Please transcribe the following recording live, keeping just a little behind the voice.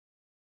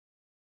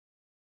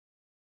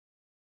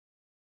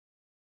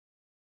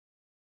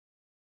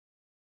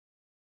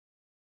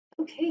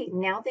Okay,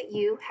 now that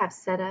you have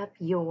set up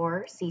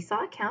your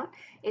Seesaw account,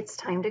 it's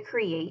time to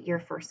create your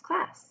first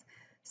class.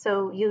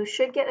 So you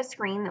should get a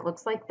screen that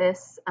looks like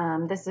this.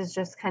 This is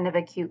just kind of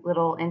a cute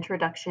little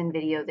introduction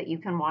video that you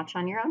can watch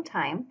on your own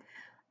time.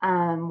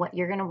 What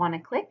you're going to want to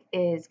click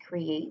is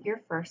create your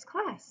first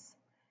class.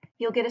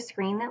 You'll get a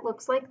screen that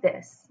looks like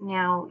this.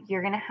 Now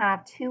you're going to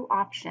have two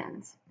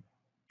options.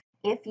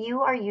 If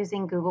you are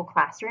using Google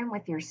Classroom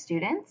with your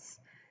students,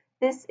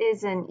 this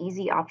is an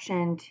easy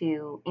option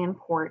to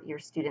import your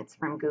students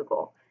from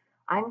Google.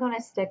 I'm going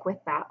to stick with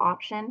that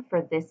option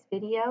for this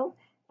video,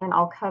 and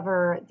I'll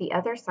cover the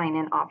other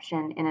sign-in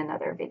option in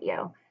another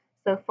video.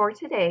 So for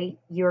today,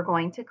 you're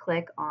going to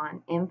click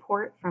on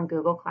Import from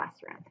Google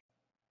Classroom.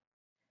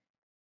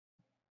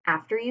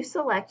 After you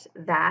select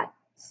that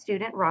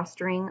student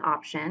rostering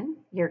option,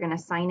 you're going to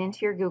sign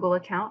into your Google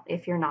account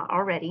if you're not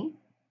already.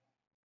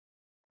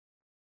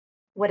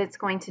 What it's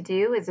going to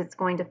do is it's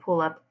going to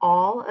pull up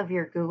all of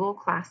your Google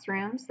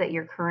Classrooms that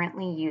you're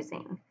currently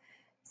using.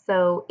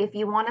 So if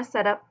you want to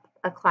set up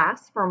a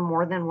class for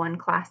more than one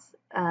class,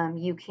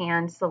 you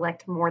can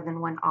select more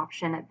than one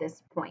option at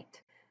this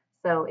point.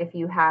 So if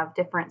you have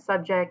different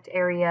subject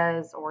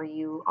areas or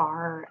you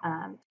are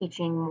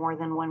teaching more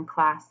than one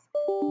class,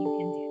 you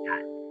can do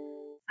that.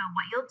 So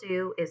what you'll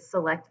do is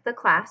select the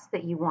class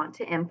that you want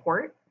to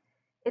import.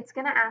 It's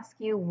going to ask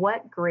you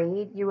what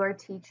grade you are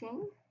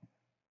teaching.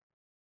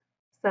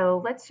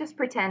 So let's just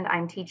pretend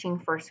I'm teaching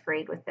first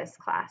grade with this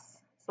class.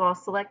 So I'll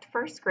select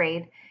first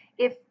grade.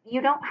 If you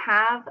don't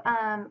have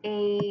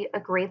a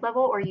grade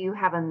level or you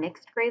have a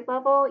mixed grade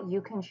level,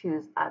 you can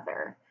choose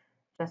other,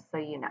 just so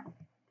you know.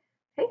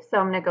 Okay, so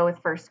I'm going to go with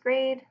first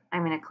grade.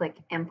 I'm going to click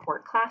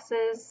import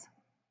classes.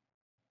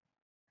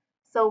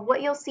 So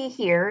what you'll see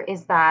here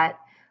is that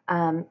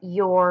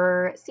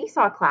your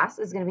Seesaw class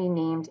is going to be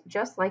named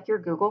just like your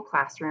Google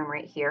Classroom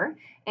right here,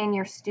 and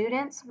your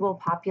students will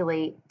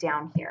populate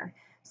down here.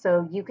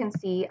 So you can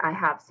see I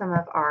have some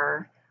of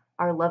our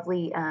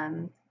lovely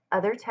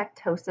other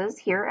Tectosas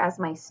here as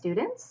my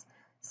students.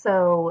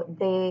 So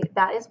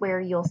that is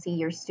where you'll see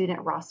your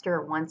student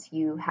roster once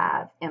you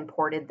have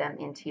imported them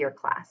into your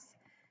class.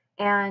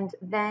 And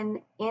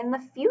then in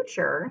the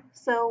future,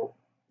 so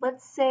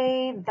let's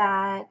say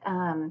that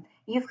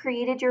you've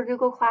created your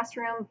Google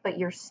Classroom, but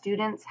your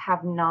students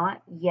have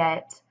not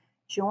yet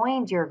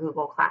joined your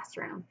Google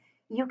Classroom.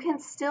 You can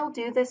still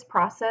do this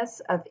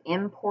process of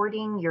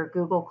importing your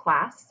Google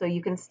class. So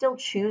you can still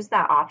choose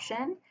that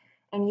option,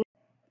 and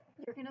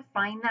you're going to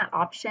find that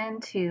option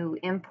to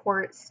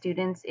import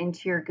students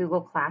into your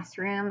Google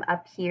Classroom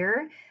up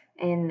here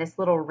in this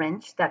little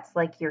wrench that's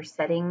like your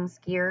settings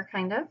gear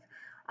kind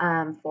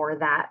of for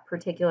that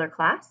particular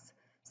class.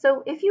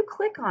 So if you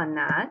click on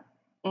that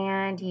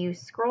and you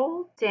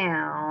scroll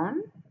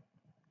down,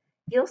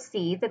 you'll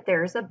see that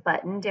there's a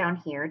button down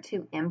here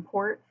to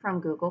import from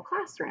Google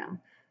Classroom.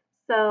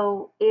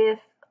 So if,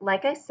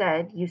 like I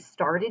said, you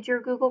started your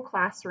Google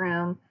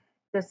Classroom,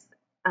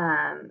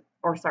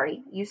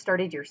 you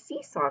started your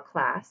Seesaw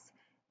class,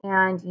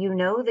 and you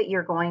know that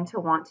you're going to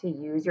want to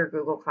use your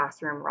Google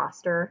Classroom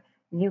roster,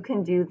 you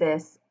can do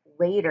this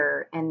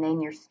later, and then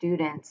your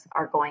students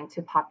are going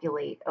to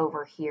populate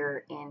over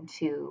here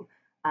into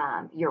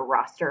your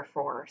roster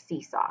for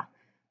Seesaw.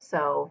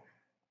 So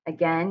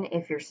again,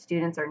 if your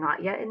students are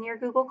not yet in your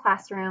Google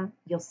Classroom,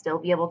 you'll still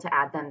be able to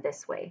add them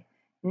this way.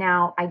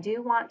 Now, I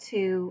do want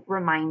to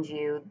remind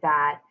you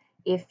that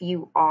if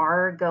you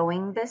are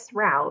going this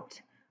route,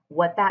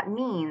 what that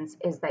means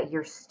is that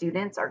your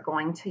students are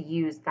going to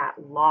use that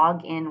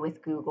log in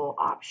with Google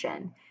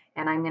option.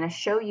 And I'm going to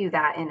show you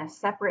that in a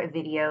separate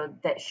video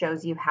that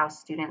shows you how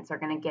students are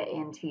going to get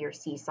into your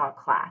Seesaw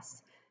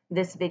class.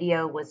 This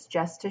video was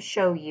just to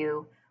show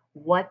you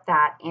what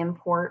that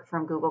import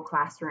from Google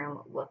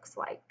Classroom looks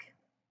like.